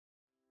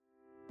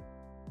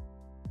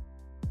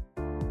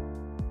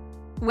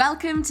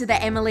Welcome to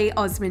the Emily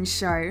Osmond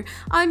Show.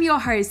 I'm your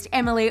host,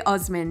 Emily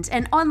Osmond,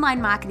 an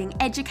online marketing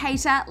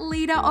educator,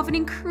 leader of an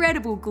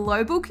incredible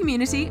global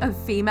community of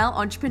female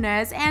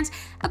entrepreneurs, and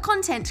a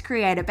content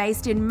creator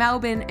based in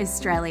Melbourne,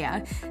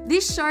 Australia.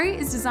 This show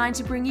is designed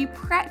to bring you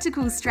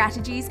practical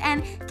strategies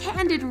and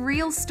candid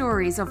real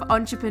stories of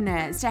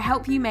entrepreneurs to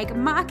help you make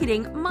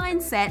marketing,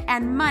 mindset,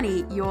 and money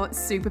your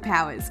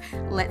superpowers.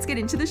 Let's get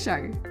into the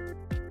show.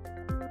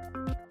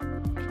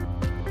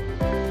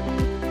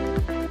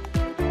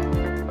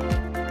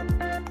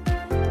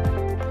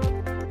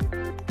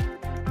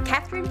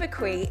 Katherine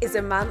Baquie is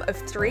a mum of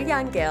 3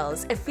 young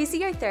girls, a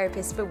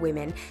physiotherapist for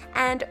women,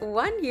 and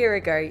 1 year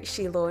ago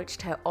she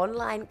launched her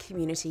online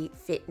community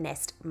Fit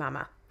Nest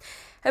Mama.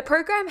 Her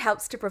program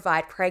helps to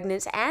provide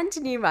pregnant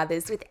and new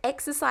mothers with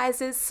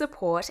exercises,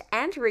 support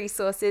and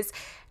resources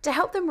to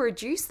help them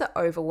reduce the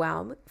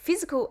overwhelm,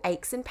 physical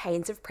aches and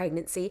pains of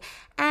pregnancy,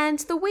 and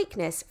the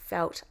weakness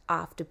felt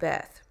after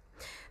birth.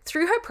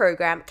 Through her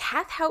program,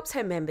 Kath helps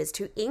her members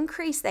to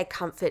increase their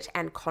comfort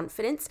and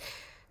confidence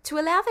to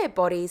allow their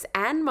bodies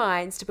and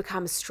minds to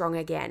become strong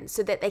again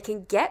so that they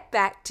can get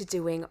back to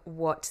doing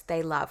what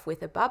they love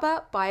with a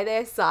bubba by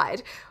their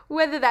side,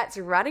 whether that's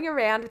running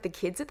around with the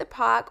kids at the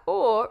park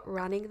or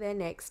running their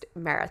next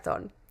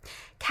marathon.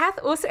 Kath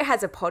also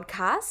has a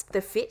podcast,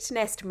 the Fit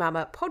Nest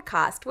Mama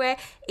podcast, where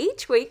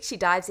each week she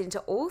dives into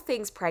all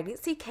things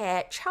pregnancy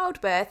care,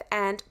 childbirth,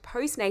 and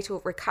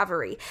postnatal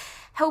recovery,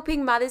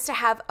 helping mothers to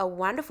have a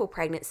wonderful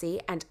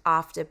pregnancy and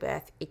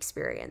afterbirth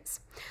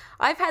experience.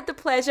 I've had the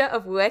pleasure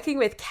of working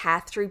with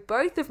Kath through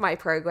both of my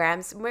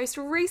programs, most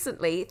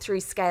recently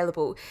through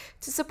Scalable,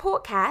 to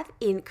support Kath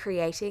in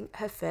creating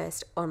her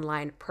first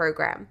online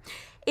program.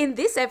 In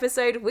this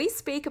episode, we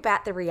speak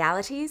about the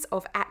realities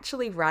of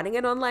actually running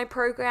an online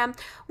program,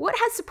 what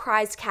has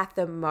surprised Kath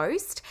the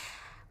most,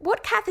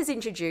 what Kath has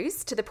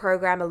introduced to the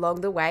program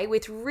along the way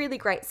with really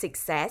great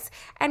success,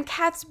 and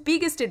Kath's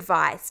biggest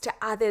advice to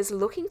others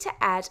looking to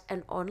add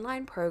an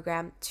online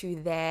program to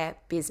their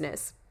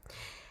business.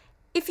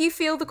 If you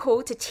feel the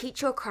call to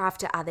teach your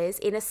craft to others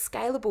in a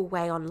scalable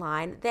way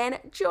online, then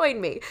join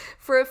me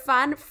for a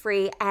fun,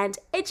 free and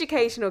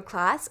educational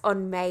class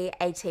on May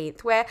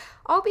 18th, where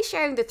I'll be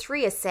sharing the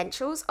 3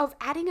 essentials of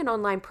adding an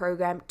online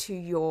program to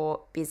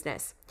your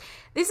business.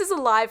 This is a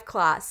live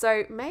class,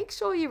 so make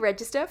sure you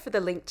register for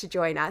the link to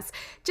join us.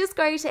 Just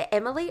go to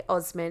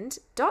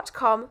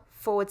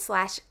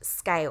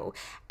emilyosmond.com/scale.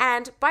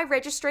 And by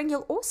registering,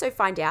 you'll also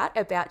find out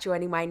about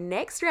joining my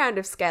next round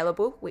of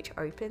Scalable, which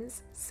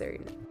opens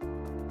soon.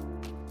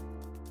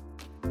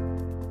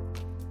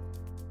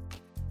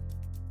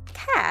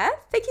 Kath,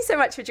 thank you so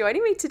much for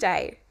joining me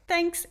today.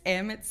 Thanks,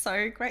 Em. It's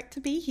so great to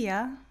be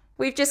here.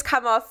 We've just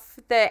come off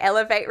the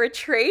Elevate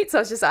retreat, so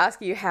I was just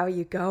asking you, how are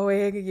you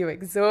going? Are you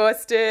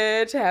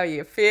exhausted? How are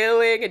you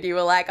feeling? And you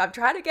were like, I'm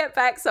trying to get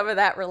back some of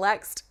that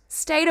relaxed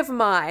state of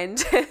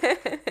mind.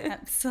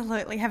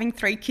 Absolutely. Having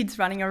 3 kids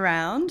running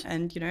around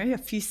and, a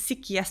few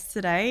sick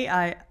yesterday,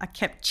 I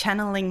kept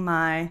channeling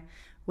my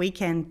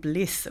weekend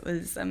bliss. It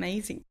was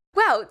amazing.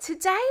 Well,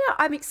 today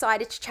I'm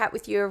excited to chat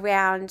with you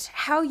around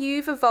how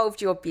you've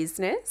evolved your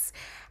business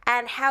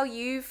and how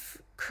you've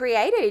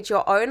created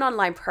your own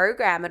online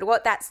program and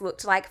what that's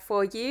looked like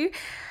for you,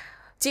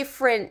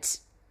 different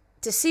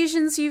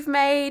decisions you've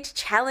made,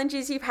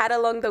 challenges you've had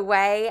along the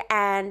way,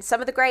 and some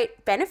of the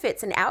great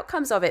benefits and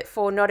outcomes of it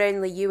for not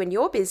only you and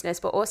your business,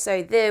 but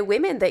also the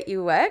women that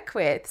you work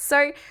with.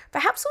 So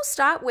perhaps we'll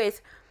start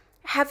with,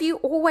 have you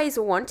always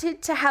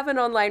wanted to have an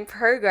online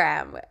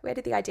program? Where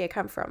did the idea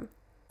come from?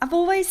 I've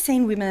always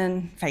seen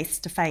women face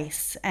to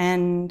face,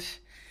 and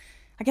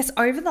I guess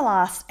over the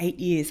last 8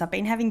 years, I've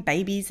been having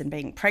babies and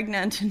being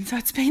pregnant, and so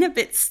it's been a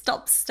bit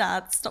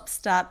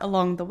stop-start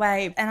along the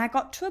way. And I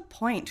got to a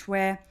point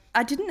where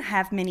I didn't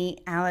have many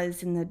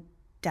hours in the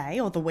day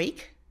or the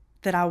week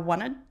that I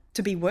wanted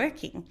to be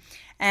working,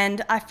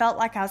 and I felt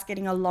like I was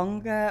getting a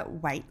longer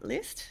wait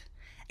list.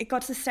 It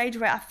got to the stage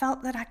where I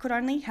felt that I could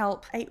only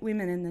help 8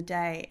 women in the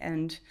day,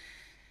 and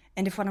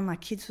if one of my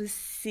kids was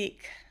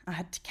sick, I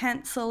had to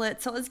cancel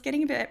it. So it was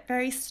getting a bit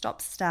very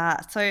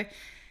stop-start. So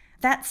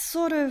that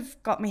sort of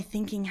got me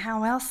thinking,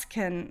 how else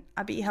can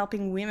I be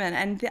helping women?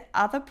 And the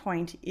other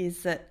point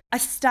is that I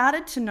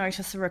started to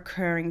notice a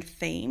recurring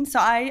theme. So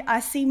I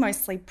see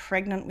mostly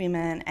pregnant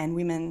women and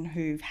women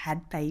who've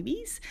had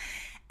babies.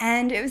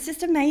 And it was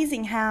just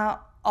amazing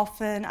how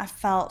often I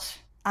felt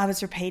I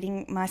was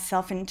repeating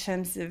myself in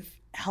terms of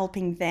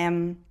helping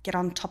them get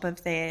on top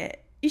of their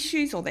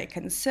issues or their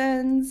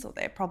concerns or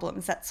their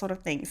problems, that sort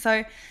of thing.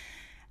 So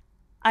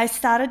I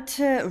started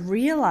to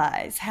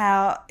realize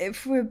how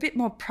if we're a bit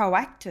more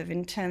proactive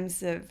in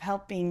terms of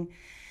helping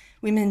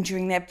women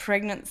during their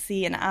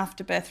pregnancy and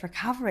afterbirth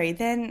recovery,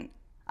 then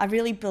I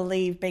really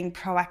believe being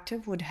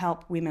proactive would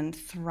help women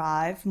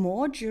thrive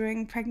more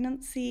during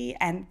pregnancy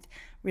and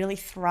really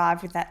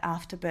thrive with that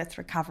afterbirth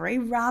recovery,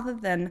 rather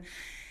than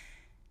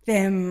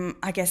them,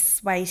 I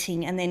guess,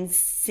 waiting and then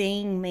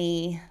seeing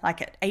me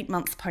like at 8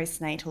 months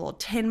postnatal or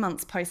 10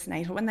 months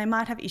postnatal when they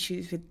might have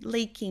issues with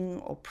leaking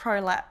or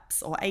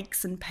prolapse or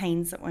aches and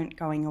pains that weren't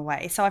going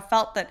away. So I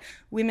felt that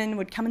women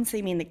would come and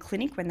see me in the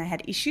clinic when they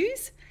had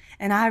issues,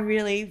 and I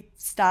really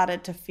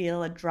started to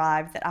feel a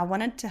drive that I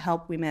wanted to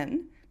help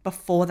women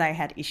before they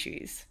had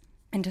issues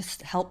and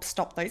just help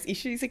stop those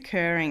issues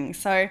occurring.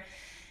 So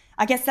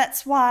I guess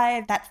that's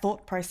why that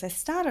thought process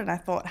started. I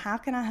thought, how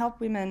can I help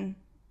women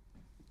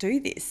do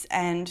this?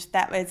 And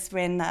that was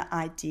when the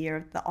idea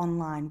of the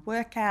online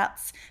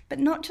workouts, but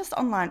not just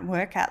online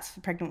workouts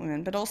for pregnant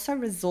women, but also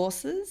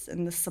resources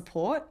and the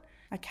support,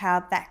 like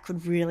how that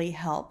could really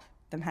help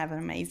them have an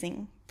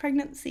amazing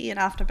pregnancy and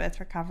afterbirth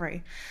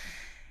recovery.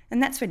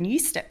 And that's when you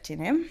stepped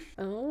in, Em.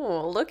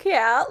 Oh, look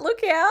out,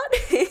 look out.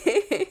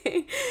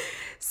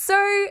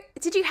 So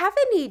did you have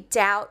any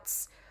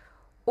doubts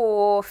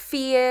or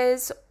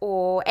fears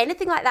or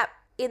anything like that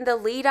in the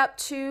lead up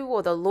to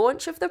or the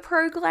launch of the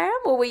program?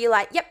 Or were you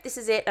like, yep, this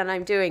is it and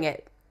I'm doing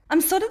it?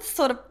 I'm sort of the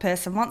sort of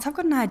person, once I've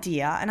got an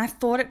idea and I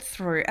thought it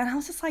through and I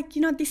was just like,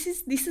 this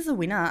is a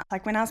winner.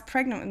 Like when I was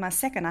pregnant with my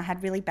second, I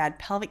had really bad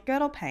pelvic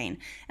girdle pain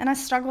and I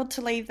struggled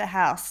to leave the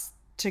house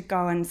to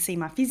go and see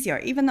my physio,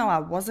 even though I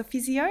was a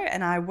physio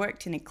and I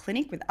worked in a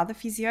clinic with other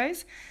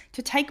physios,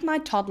 to take my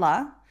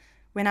toddler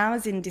when I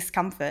was in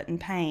discomfort and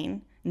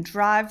pain and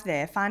drive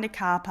there, find a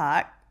car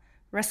park,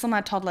 wrestle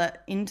my toddler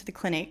into the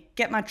clinic,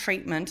 get my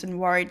treatment and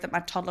worried that my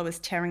toddler was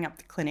tearing up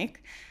the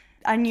clinic.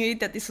 I knew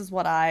that this was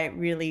what I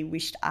really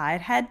wished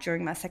I'd had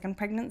during my second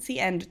pregnancy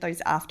and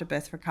those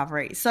afterbirth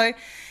recoveries. So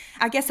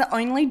I guess the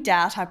only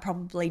doubt I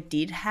probably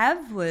did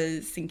have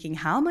was thinking,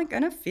 how am I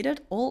going to fit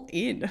it all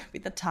in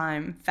with the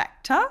time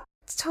factor?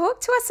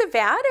 Talk to us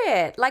about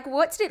it. Like,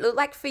 what did it look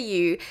like for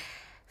you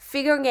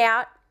figuring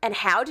out, and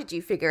how did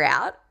you figure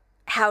out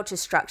how to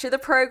structure the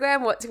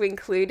program, what to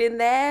include in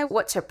there,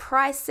 what to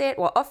price it,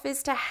 what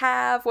offers to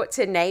have, what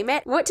to name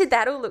it? What did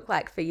that all look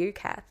like for you,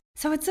 Kath?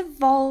 So it's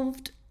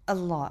evolved a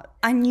lot.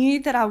 I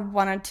knew that I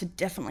wanted to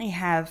definitely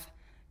have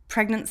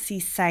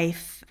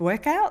pregnancy-safe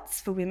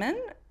workouts for women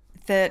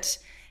that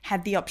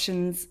had the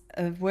options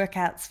of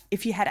workouts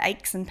if you had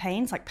aches and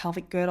pains like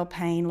pelvic girdle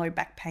pain, low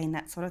back pain,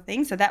 that sort of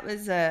thing. So that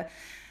was a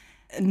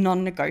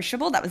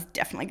non-negotiable. That was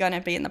definitely going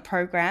to be in the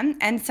program.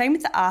 And same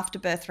with the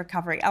afterbirth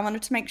recovery. I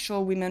wanted to make sure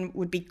women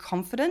would be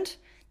confident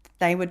that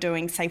they were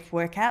doing safe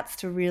workouts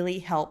to really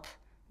help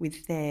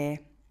with their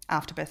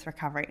afterbirth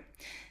recovery.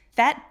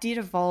 That did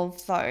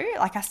evolve though.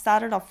 Like I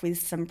started off with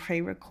some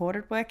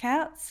pre-recorded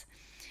workouts,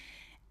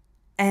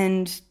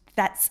 and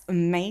that's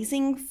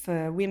amazing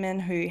for women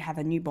who have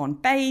a newborn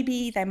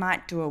baby. They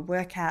might do a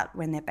workout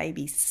when their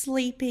baby's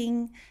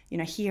sleeping,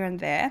 here and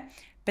there.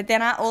 But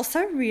then I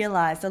also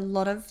realised a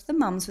lot of the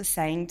mums were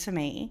saying to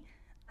me,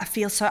 I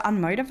feel so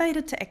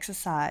unmotivated to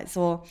exercise,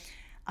 or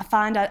I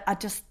find I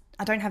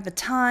don't have the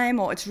time,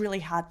 or it's really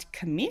hard to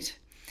commit.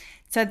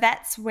 So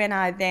that's when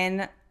I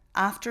then,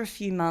 after a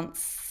few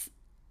months,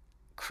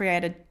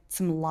 created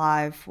some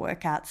live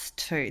workouts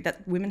too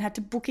that women had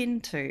to book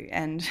into,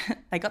 and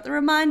they got the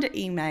reminder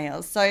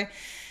emails. So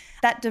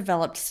that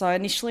developed. So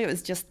initially it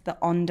was just the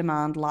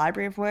on-demand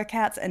library of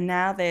workouts, and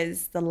now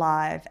there's the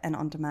live and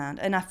on-demand.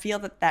 And I feel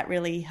that that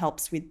really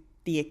helps with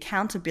the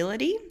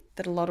accountability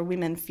that a lot of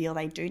women feel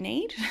they do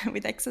need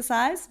with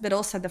exercise, but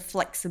also the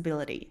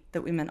flexibility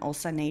that women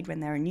also need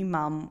when they're a new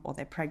mum or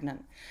they're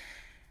pregnant.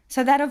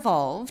 So that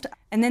evolved.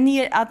 And then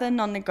the other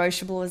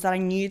non-negotiable was that I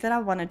knew that I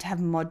wanted to have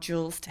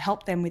modules to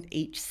help them with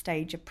each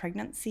stage of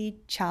pregnancy,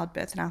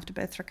 childbirth and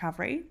afterbirth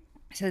recovery.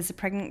 So there's a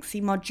pregnancy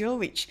module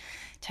which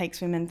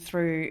takes women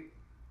through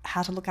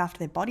how to look after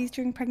their bodies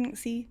during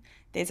pregnancy.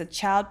 There's a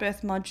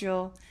childbirth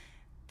module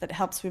that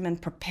helps women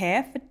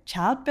prepare for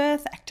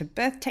childbirth, active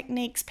birth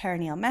techniques,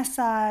 perineal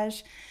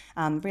massage,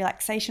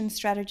 relaxation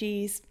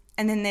strategies.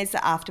 And then there's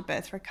the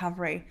afterbirth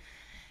recovery.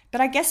 But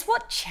I guess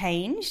what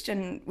changed,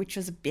 and which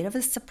was a bit of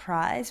a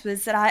surprise,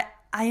 was that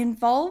I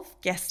involve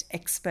guest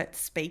expert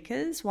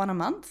speakers, one a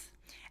month,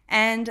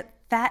 and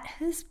that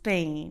has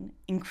been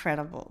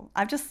incredible.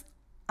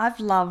 I've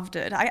loved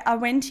it. I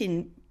went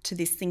into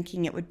this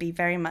thinking it would be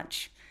very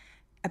much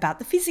about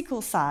the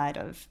physical side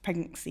of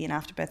pregnancy and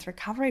afterbirth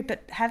recovery,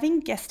 but having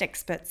guest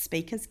expert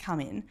speakers come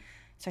in,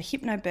 so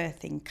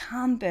hypnobirthing,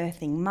 calm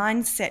birthing,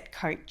 mindset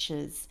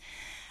coaches,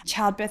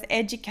 childbirth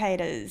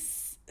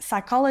educators,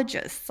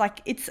 psychologists,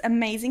 like it's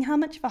amazing how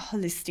much of a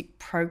holistic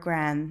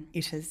program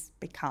it has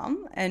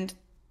become, and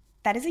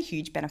that is a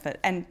huge benefit.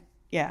 And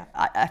yeah,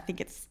 I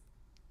think it's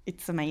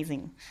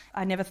amazing.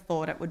 I never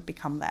thought it would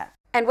become that.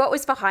 And what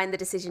was behind the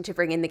decision to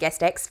bring in the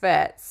guest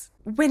experts?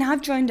 When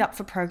I've joined up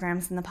for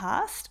programs in the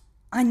past,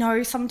 I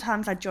know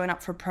sometimes I join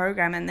up for a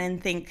program and then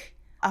think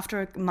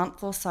after a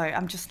month or so,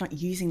 I'm just not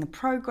using the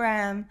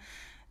program.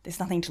 There's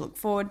nothing to look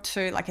forward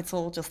to. Like it's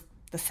all just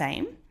the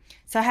same.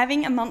 So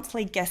having a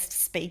monthly guest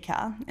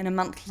speaker and a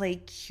monthly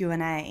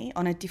Q&A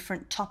on a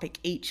different topic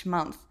each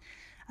month,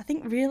 I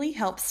think really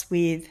helps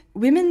with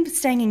women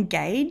staying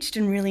engaged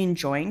and really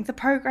enjoying the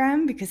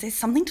program, because there's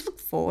something to look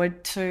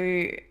forward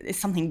to. There's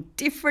something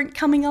different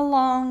coming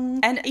along.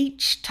 And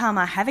each time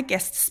I have a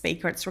guest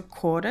speaker, it's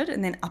recorded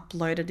and then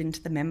uploaded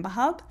into the member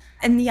hub.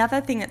 And the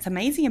other thing that's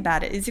amazing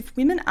about it is if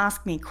women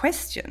ask me a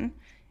question,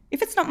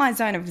 if it's not my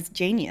zone of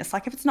genius,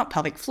 like if it's not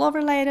pelvic floor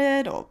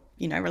related or,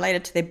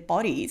 related to their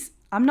bodies,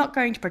 I'm not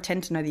going to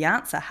pretend to know the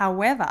answer.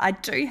 However, I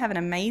do have an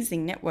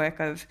amazing network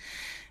of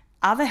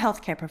other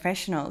healthcare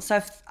professionals. So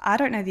if I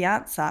don't know the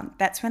answer,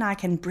 that's when I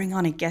can bring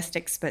on a guest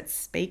expert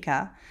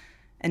speaker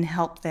and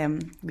help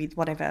them with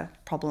whatever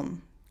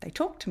problem they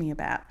talk to me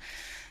about.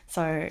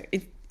 So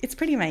it's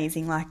pretty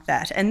amazing like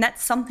that. And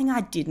that's something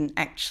I didn't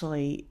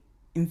actually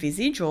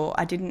envisage, or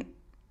I didn't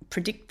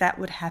predict that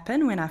would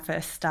happen when I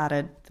first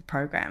started the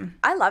program.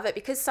 I love it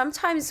because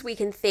sometimes we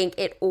can think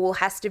it all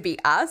has to be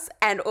us,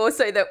 and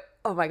also that,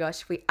 oh my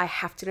gosh, I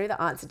have to know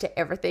the answer to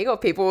everything, or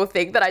people will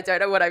think that I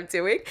don't know what I'm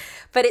doing.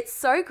 But it's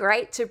so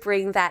great to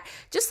bring that,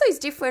 just those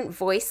different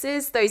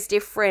voices, those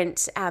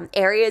different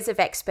areas of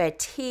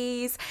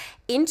expertise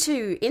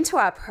into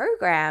our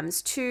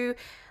programs to,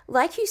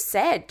 like you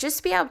said,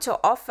 just be able to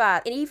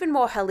offer an even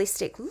more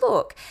holistic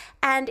look.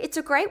 And it's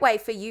a great way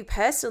for you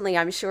personally,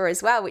 I'm sure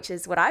as well, which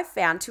is what I've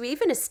found, to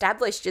even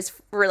establish just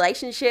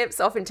relationships,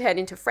 often turn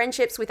into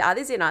friendships with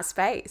others in our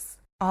space.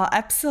 Oh,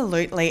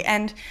 absolutely.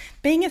 And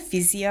being a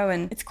physio,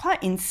 and it's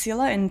quite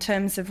insular in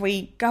terms of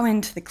we go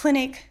into the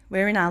clinic,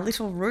 we're in our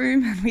little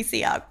room and we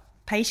see our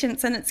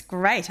patients, and it's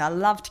great. I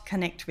love to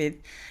connect with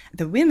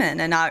the women,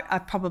 and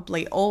I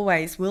probably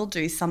always will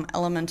do some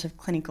element of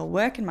clinical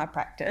work in my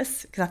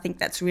practice because I think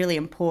that's really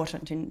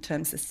important in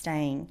terms of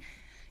staying,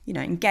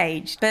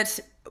 engaged. But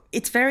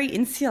it's very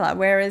insular,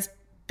 whereas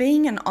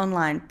being an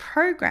online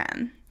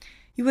program,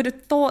 you would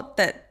have thought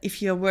that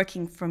if you're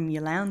working from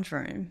your lounge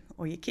room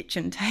or your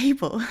kitchen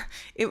table,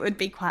 it would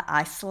be quite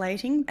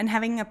isolating. And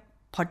having a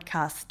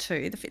podcast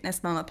too, the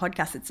Fitness Mama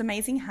podcast, it's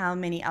amazing how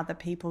many other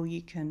people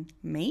you can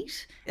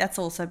meet. That's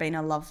also been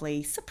a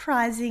lovely,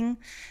 surprising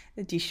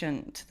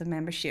addition to the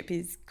membership,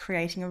 is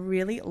creating a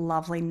really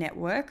lovely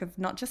network of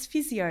not just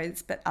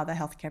physios, but other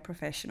healthcare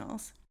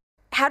professionals.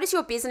 How does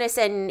your business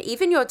and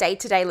even your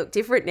day-to-day look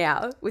different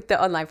now with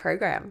the online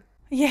program?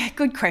 Yeah,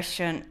 good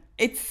question.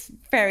 It's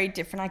very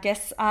different. I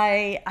guess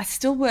I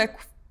still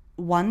work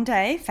one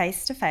day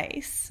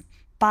face-to-face,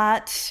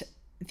 but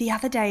the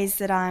other days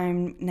that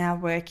I'm now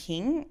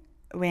working,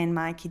 when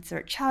my kids are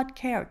at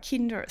childcare or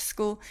kinder or at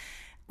school,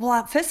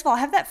 well, first of all, I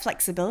have that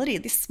flexibility.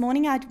 This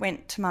morning I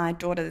went to my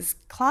daughter's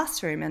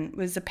classroom and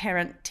was a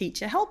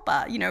parent-teacher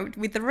helper,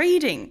 with the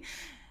reading.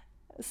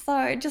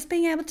 So just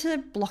being able to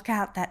block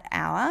out that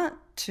hour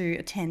to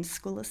attend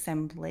school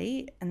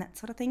assembly and that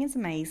sort of thing is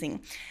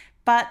amazing.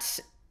 But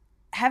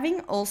having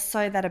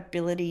also that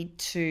ability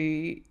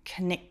to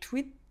connect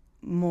with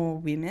more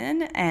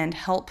women and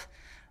help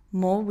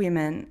more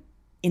women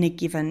in a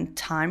given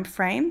time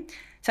frame.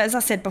 So as I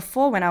said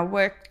before, when I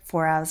work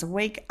 4 hours a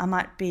week, I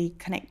might be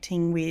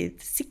connecting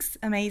with 6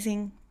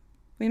 amazing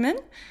women,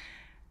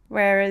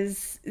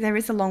 whereas there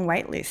is a long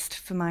wait list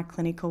for my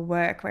clinical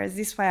work, whereas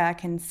this way I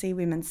can see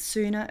women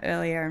sooner,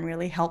 earlier, and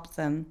really help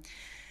them,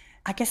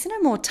 I guess, in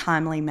a more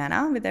timely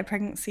manner with their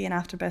pregnancy and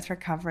after birth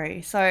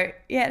recovery. So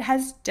yeah, it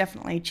has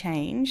definitely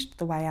changed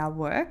the way I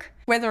work.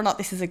 Whether or not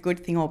this is a good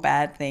thing or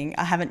bad thing,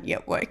 I haven't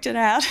yet worked it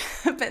out.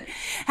 But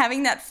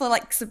having that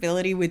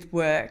flexibility with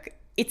work,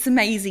 it's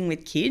amazing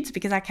with kids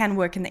because I can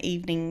work in the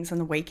evenings and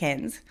the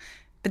weekends.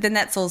 But then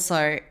it's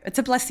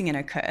a blessing and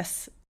a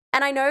curse.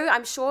 And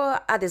I'm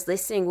sure others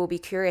listening will be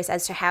curious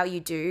as to how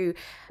you do,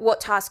 what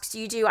tasks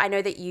you do. I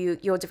know that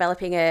you're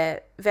developing a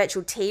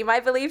virtual team, I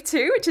believe,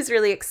 too, which is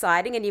really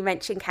exciting. And you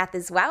mentioned, Kath,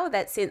 as well,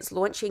 that since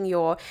launching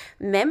your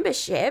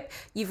membership,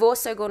 you've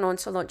also gone on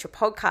to launch a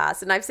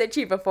podcast. And I've said to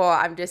you before,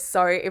 I'm just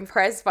so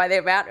impressed by the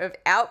amount of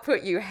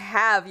output you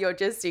have. You're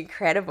just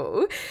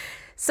incredible.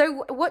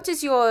 So what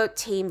does your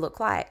team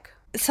look like?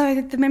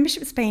 So the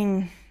membership's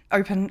been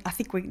open, I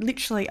think we're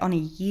literally on a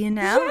year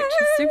now, which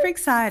is super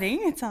exciting.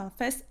 It's our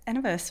first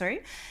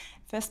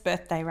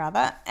birthday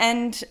rather.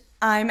 And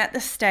I'm at the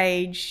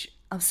stage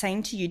of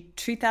saying to you,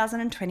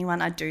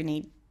 2021, I do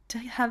need to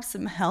have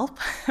some help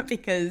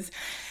because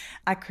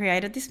I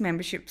created this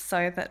membership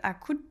so that I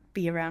could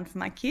be around for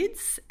my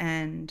kids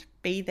and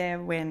be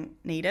there when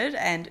needed.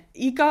 And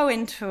you go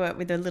into it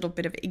with a little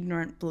bit of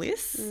ignorant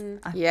bliss,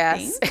 I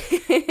think,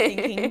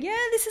 thinking, yeah,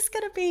 this is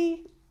going to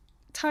be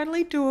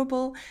totally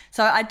doable.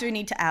 So I do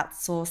need to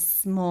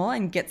outsource more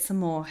and get some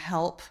more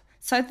help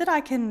so that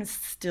I can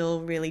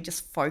still really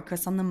just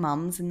focus on the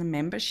mums in the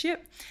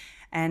membership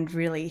and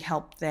really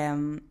help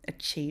them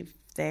achieve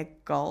their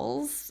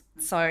goals.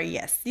 So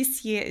yes,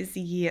 this year is the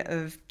year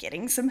of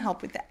getting some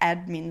help with the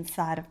admin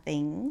side of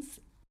things.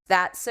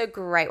 That's a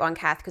great one,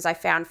 Kath, because I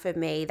found for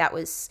me that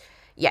was,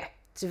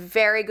 it's a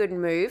very good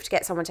move to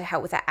get someone to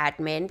help with the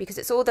admin because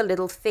it's all the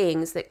little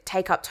things that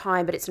take up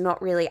time, but it's not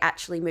really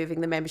actually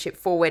moving the membership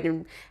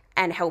forward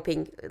and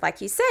helping, like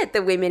you said,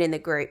 the women in the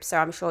group. So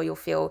I'm sure you'll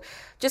feel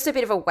just a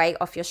bit of a weight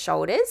off your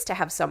shoulders to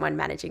have someone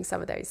managing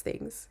some of those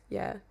things.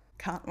 Yeah.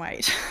 Can't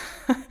wait.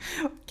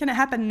 Can it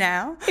happen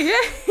now? Yeah.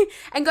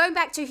 And going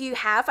back to who you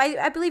have,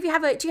 I believe you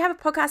have do you have a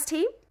podcast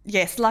team?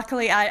 Yes,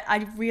 luckily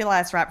I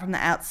realised right from the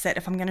outset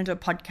if I'm going to do a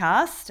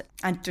podcast,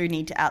 I do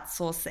need to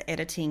outsource the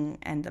editing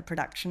and the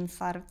production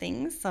side of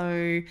things.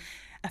 So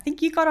I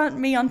think you got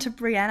me onto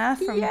Brianna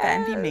from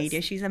Bambi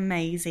Media. She's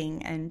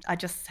amazing, and I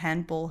just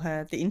handball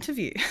her the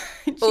interview.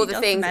 All the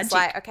things. It's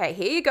like, okay,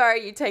 here you go.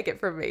 You take it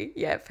from me.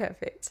 Yeah,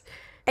 perfect.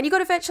 And you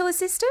got a virtual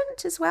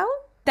assistant as well?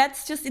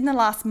 That's just in the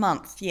last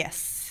month,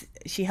 yes.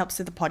 She helps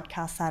with the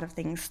podcast side of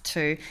things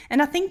too.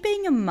 And I think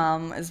being a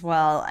mum as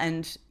well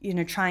and,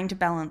 trying to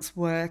balance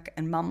work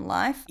and mum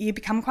life, you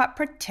become quite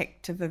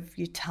protective of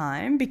your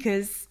time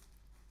because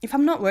if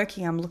I'm not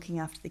working, I'm looking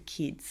after the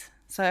kids.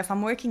 So if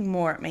I'm working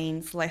more, it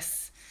means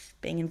less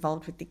being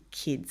involved with the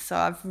kids. So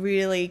I've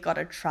really got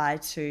to try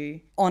to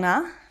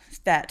honour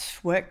that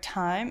work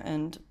time,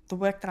 and the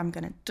work that I'm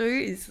going to do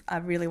is I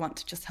really want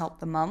to just help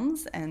the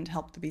mums and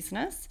help the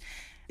business.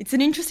 It's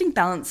an interesting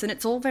balance, and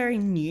it's all very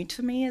new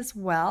to me as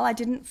well. I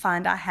didn't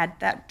find I had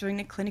that doing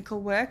the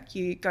clinical work.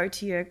 You go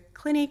to your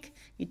clinic,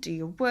 you do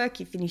your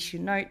work, you finish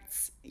your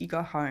notes, you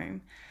go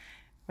home.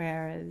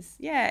 Whereas,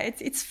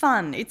 it's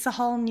fun. It's a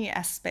whole new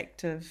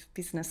aspect of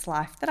business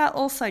life that I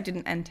also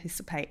didn't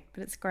anticipate,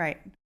 but it's great.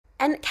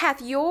 And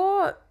Kath,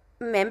 your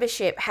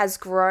membership has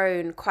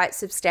grown quite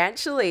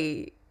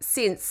substantially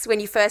since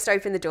when you first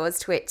opened the doors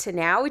to it to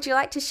now. Would you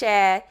like to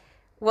share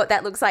what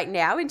that looks like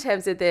now in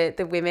terms of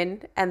the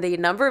women and the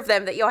number of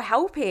them that you're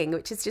helping,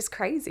 which is just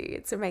crazy.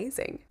 It's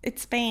amazing.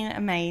 It's been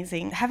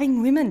amazing.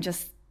 Having women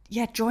just,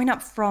 join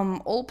up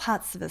from all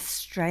parts of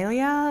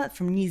Australia,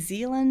 from New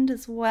Zealand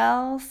as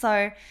well.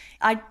 So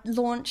I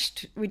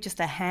launched with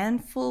just a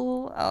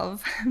handful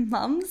of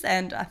mums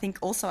and I think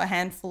also a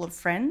handful of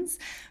friends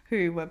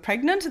who were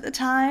pregnant at the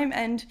time.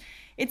 And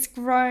it's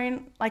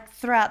grown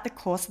throughout the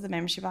course of the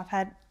membership. I've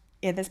had,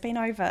 there's been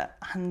over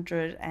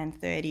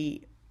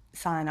 130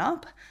 sign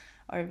up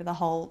over the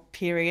whole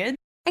period.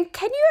 And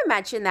can you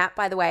imagine that,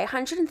 by the way,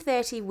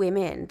 130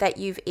 women that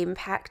you've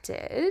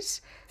impacted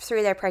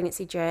through their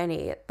pregnancy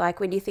journey?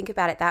 When you think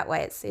about it that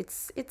way,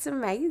 it's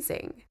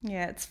amazing.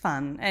 Yeah, it's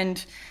fun.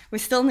 And we're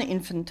still in the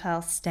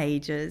infantile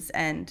stages,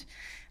 and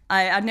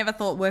I never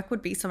thought work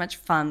would be so much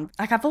fun.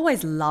 I've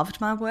always loved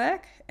my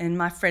work, and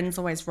my friends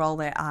always roll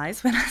their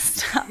eyes when I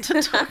start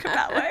to talk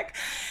about work.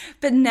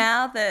 But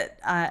now that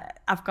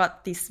I've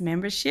got this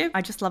membership,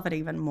 I just love it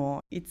even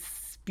more.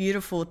 It's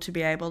beautiful to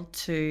be able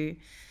to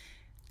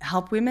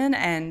help women,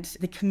 and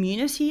the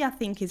community I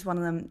think is one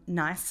of the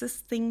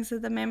nicest things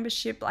of the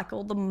membership,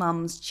 all the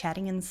mums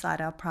chatting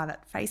inside our private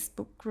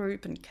Facebook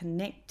group and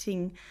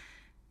connecting.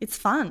 It's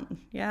fun,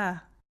 yeah.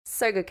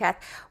 So good,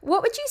 Kath.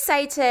 What would you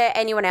say to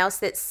anyone else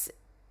that's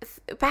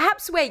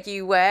perhaps where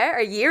you were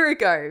a year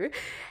ago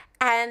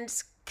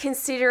and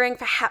considering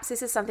perhaps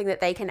this is something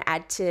that they can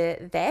add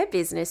to their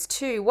business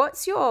too?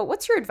 What's your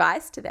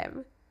advice to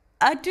them?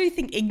 I do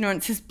think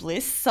ignorance is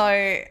bliss.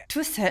 So to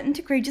a certain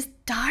degree, just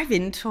dive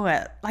into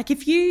it.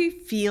 If you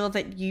feel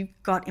that you've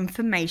got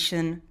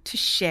information to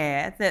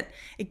share that,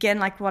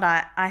 again, what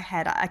I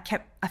had,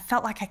 I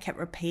felt like I kept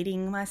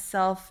repeating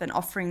myself and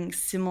offering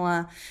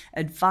similar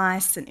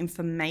advice and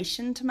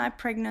information to my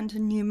pregnant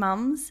and new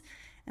mums.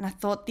 And I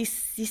thought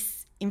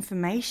this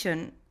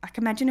information,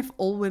 imagine if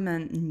all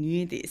women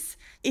knew this.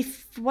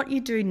 If what you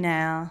do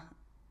now,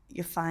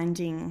 you're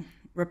finding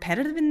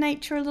repetitive in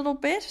nature a little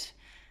bit,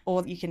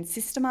 or you can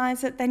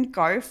systemize it, then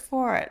go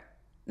for it.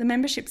 The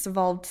membership's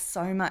evolved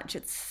so much.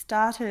 It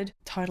started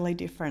totally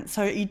different.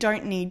 So you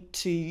don't need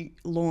to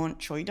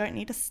launch or you don't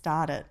need to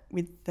start it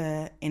with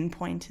the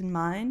endpoint in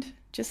mind.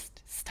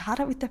 Just start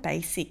it with the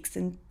basics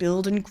and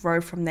build and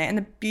grow from there. And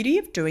the beauty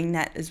of doing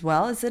that as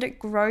well is that it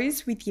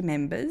grows with your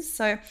members.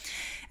 So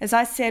as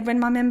I said, when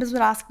my members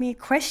would ask me a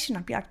question,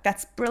 I'd be like,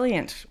 that's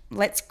brilliant.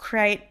 Let's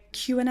create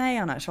Q&A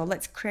on it, or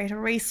let's create a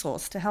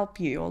resource to help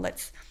you, or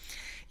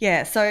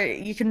so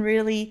you can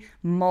really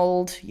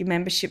mould your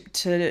membership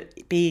to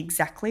be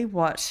exactly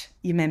what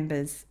your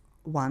members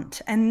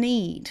want and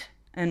need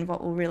and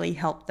what will really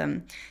help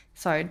them.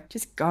 So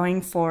just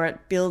going for it,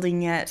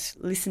 building it,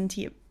 listen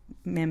to your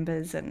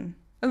members and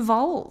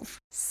evolve.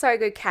 So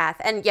good, Kath.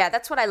 And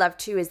that's what I love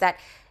too, is that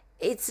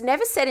it's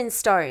never set in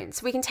stone.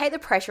 So we can take the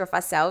pressure off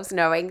ourselves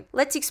knowing,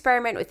 let's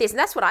experiment with this. And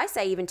that's what I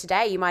say even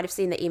today. You might have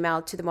seen the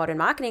email to the Modern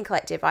Marketing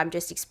Collective. I'm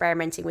just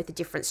experimenting with a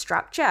different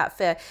structure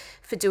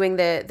for doing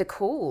the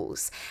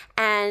calls.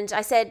 And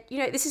I said,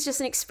 this is just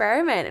an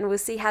experiment and we'll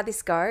see how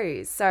this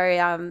goes.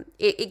 So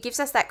it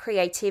gives us that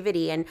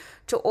creativity and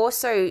to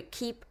also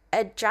keep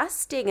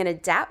adjusting and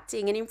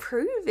adapting and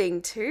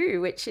improving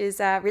too, which is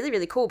really,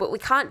 really cool. But we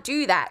can't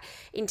do that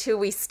until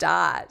we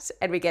start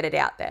and we get it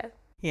out there.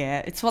 Yeah,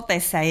 it's what they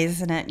say,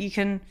 isn't it? You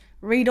can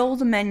read all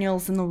the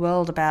manuals in the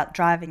world about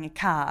driving a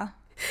car,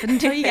 but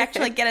until you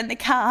actually get in the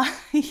car,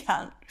 you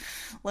can't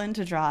learn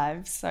to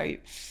drive. So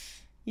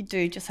you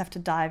do just have to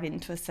dive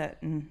into a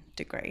certain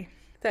degree.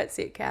 That's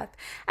it, Kath.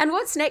 And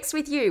what's next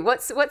with you?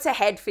 What's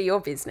ahead for your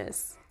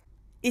business?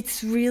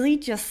 It's really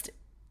just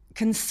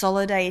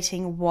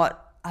consolidating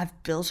what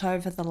I've built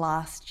over the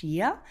last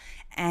year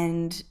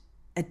and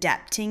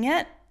adapting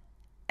it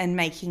and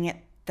making it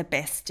the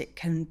best it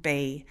can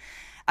be.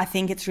 I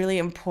think it's really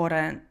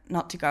important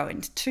not to go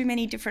into too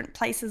many different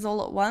places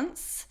all at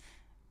once,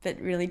 but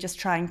really just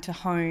trying to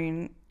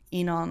hone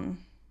in on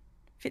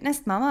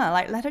Fitness Mama.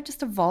 Like, let it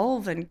just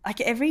evolve, and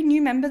like every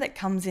new member that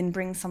comes in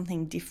brings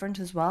something different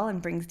as well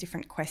and brings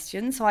different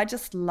questions. So I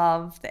just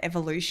love the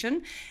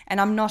evolution,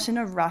 and I'm not in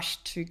a rush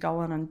to go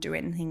on and do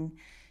anything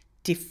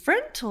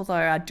different, although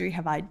I do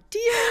have ideas.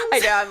 I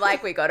know, I'm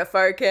like, we gotta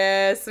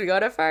focus,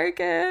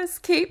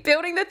 keep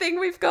building the thing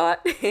we've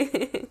got.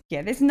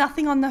 Yeah, there's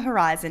nothing on the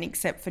horizon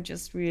except for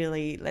just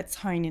really let's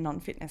hone in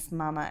on Fitness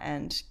Mama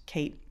and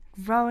keep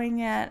growing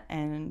it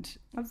and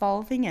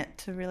evolving it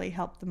to really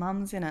help the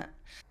mums in it.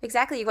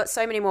 Exactly. You've got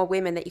so many more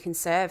women that you can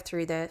serve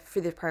through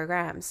the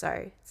program,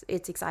 so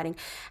it's exciting.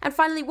 And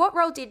finally, what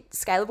role did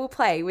Scalable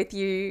play with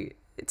you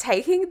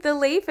taking the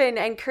leap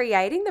and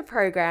creating the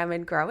program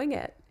and growing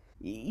it?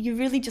 You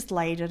really just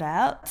laid it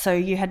out. So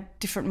you had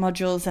different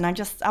modules, and I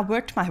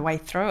worked my way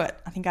through it.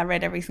 I think I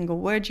read every single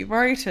word you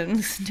wrote and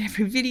listened to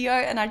every video,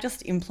 and I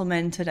just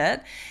implemented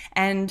it.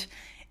 And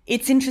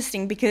it's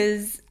interesting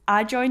because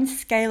I joined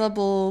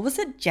Scalable, was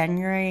it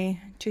January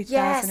 2020?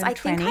 Yes, I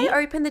think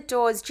I opened the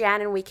doors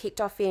Jan and we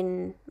kicked off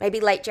in maybe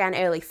late Jan,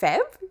 early Feb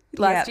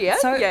last year.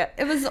 So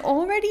it was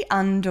already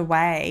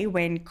underway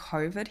when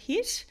COVID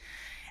hit.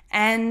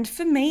 And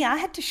for me, I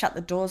had to shut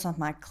the doors of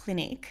my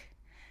clinic.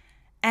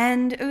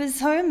 And it was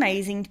so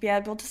amazing to be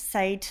able to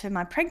say to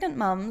my pregnant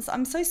mums,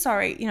 I'm so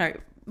sorry,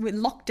 with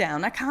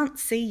lockdown, I can't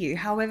see you.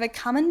 However,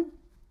 come and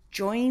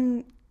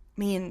join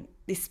me in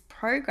this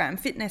program,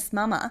 Fitness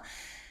Mama.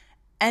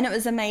 And it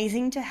was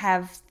amazing to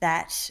have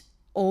that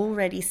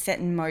already set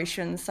in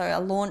motion. So I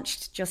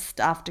launched just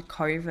after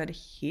COVID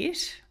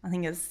hit. I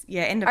think it was,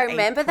 end of April. I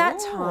remember that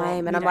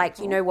time, and I'm like,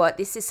 you know what,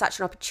 this is such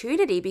an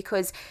opportunity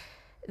because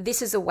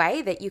this is a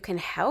way that you can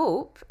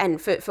help.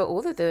 And for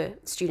all of the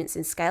students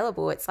in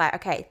Scalable, it's like,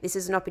 okay, this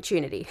is an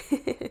opportunity.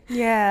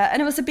 Yeah, and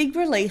it was a big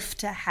relief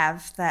to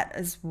have that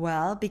as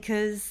well,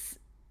 because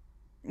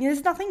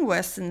there's nothing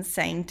worse than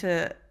saying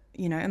to,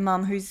 a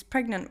mum who's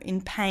pregnant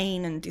in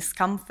pain and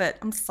discomfort,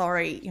 I'm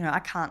sorry, I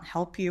can't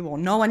help you, or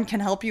no one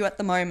can help you at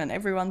the moment,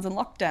 everyone's in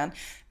lockdown.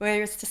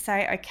 Whereas to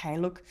say, okay,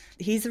 look,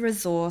 here's a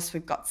resource,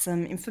 we've got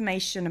some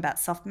information about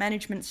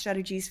self-management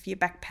strategies for your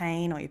back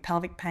pain or your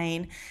pelvic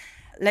pain.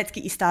 Let's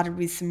get you started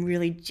with some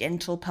really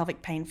gentle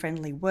pelvic pain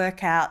friendly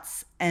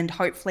workouts, and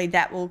hopefully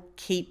that will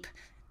keep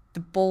the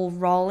ball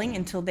rolling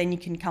until then you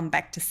can come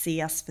back to see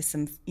us for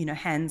some,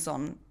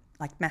 hands-on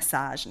like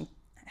massage and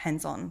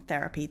hands-on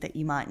therapy that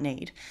you might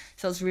need.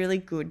 So it's really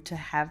good to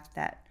have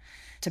that,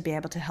 to be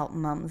able to help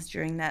mums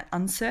during that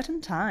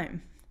uncertain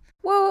time.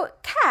 Well,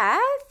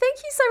 Kat, thank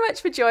you so much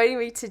for joining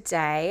me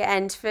today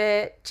and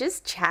for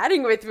just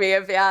chatting with me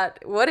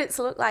about what it's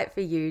looked like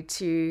for you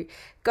to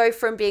go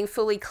from being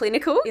fully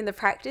clinical in the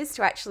practice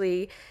to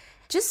actually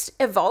just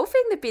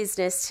evolving the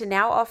business to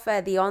now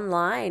offer the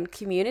online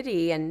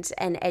community and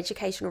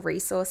educational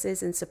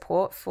resources and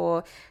support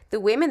for the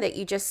women that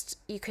you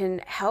can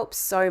help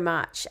so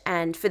much,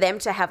 and for them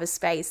to have a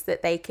space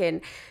that they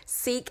can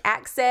seek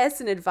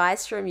access and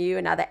advice from you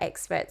and other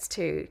experts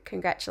too.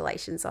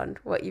 Congratulations on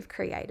what you've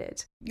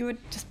created. You were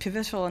just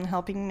pivotal in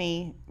helping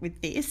me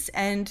with this,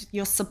 and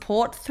your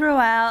support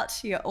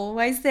throughout. You're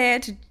always there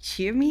to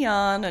cheer me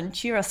on and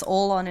cheer us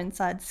all on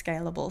inside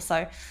Scalable.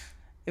 So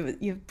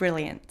you're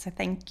brilliant, so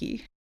thank you.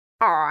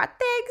 Aw,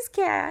 thanks,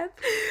 Kath.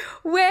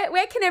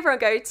 Where can everyone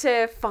go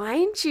to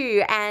find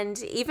you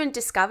and even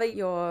discover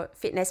your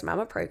Fitness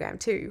Mama program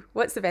too?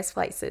 What's the best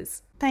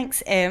places?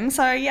 Thanks, Em.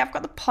 So I've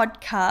got the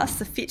podcast,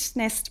 the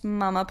Fitness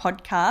Mama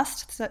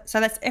podcast.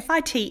 So that's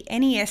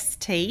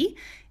FITNEST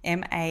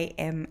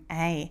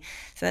MAMA.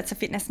 So that's a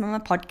Fitness Mama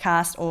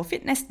podcast, or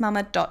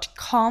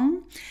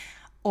fitnessmama.com.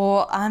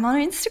 Or I'm on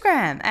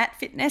Instagram at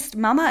Fitness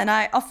Mama, and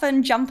I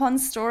often jump on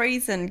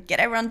stories and get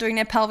everyone doing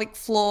their pelvic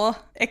floor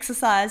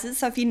exercises.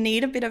 So if you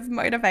need a bit of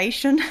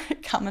motivation,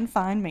 come and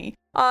find me.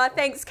 Oh,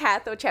 thanks,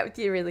 Kath. I'll chat with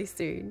you really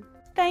soon.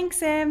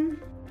 Thanks, Em.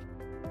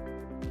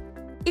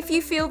 If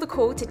you feel the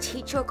call to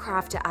teach your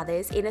craft to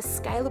others in a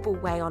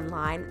scalable way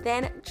online,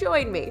 then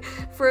join me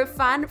for a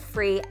fun,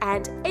 free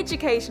and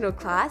educational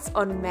class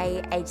on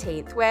May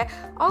 18th, where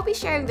I'll be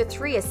sharing the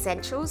 3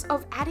 essentials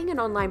of adding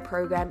an online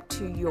program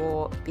to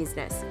your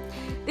business.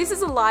 This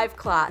is a live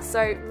class,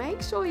 so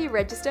make sure you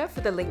register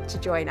for the link to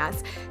join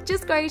us.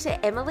 Just go to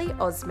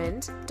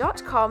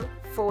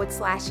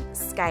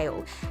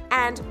emilyosmond.com/scale.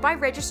 And by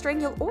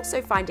registering, you'll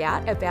also find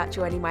out about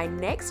joining my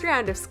next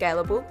round of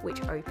Scalable,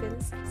 which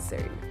opens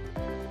soon.